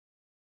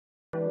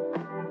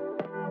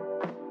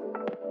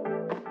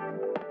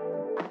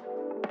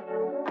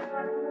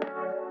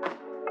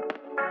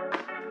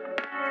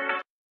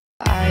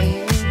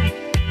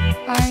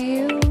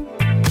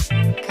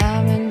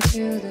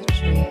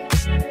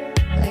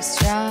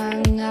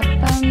strung up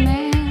a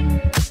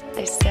man,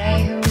 they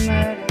say, who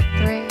murdered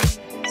three.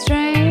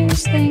 Strange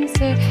things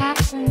that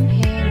happen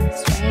here, no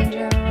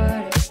stranger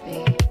would it be.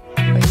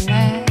 We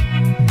met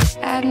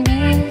at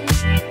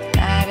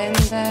midnight in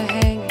the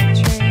hanging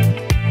tree.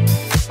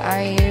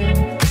 Are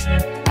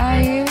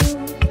you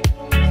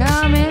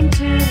coming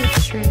to the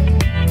tree?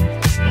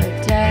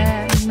 A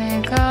dead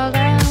man called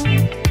out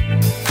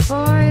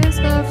for his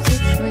love to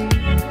flee.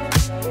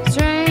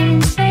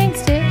 Strange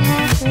things did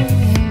happen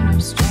here, no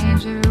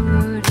stranger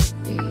would it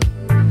be.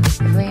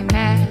 If we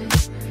met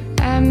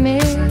at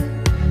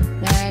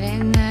midnight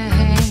in the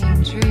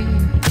hanging tree.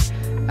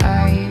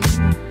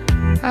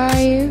 Are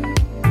you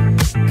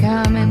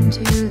coming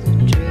to the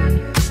tree?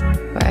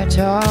 Where I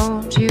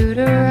told you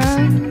to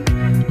run,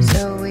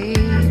 so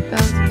we'd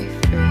both be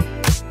free.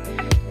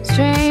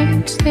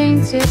 Strange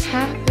things did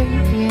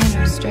happen here.